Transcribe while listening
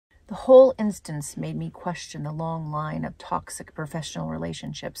The whole instance made me question the long line of toxic professional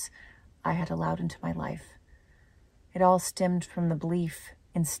relationships I had allowed into my life. It all stemmed from the belief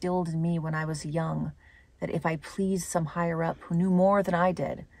instilled in me when I was young that if I pleased some higher up who knew more than I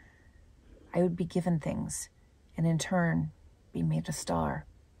did, I would be given things and in turn be made a star.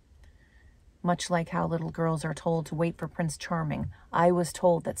 Much like how little girls are told to wait for Prince Charming, I was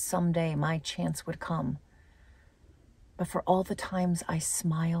told that someday my chance would come. But for all the times I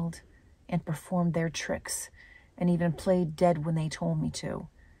smiled and performed their tricks and even played dead when they told me to,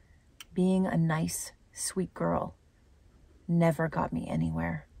 being a nice, sweet girl never got me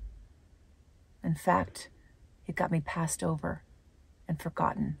anywhere. In fact, it got me passed over and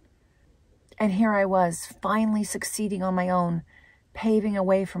forgotten. And here I was, finally succeeding on my own, paving a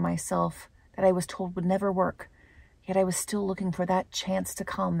way for myself that I was told would never work, yet I was still looking for that chance to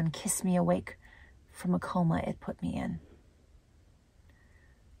come and kiss me awake from a coma it put me in.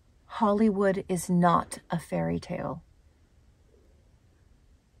 Hollywood is not a fairy tale,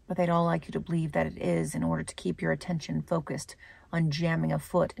 but they'd all like you to believe that it is in order to keep your attention focused on jamming a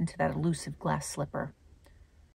foot into that elusive glass slipper.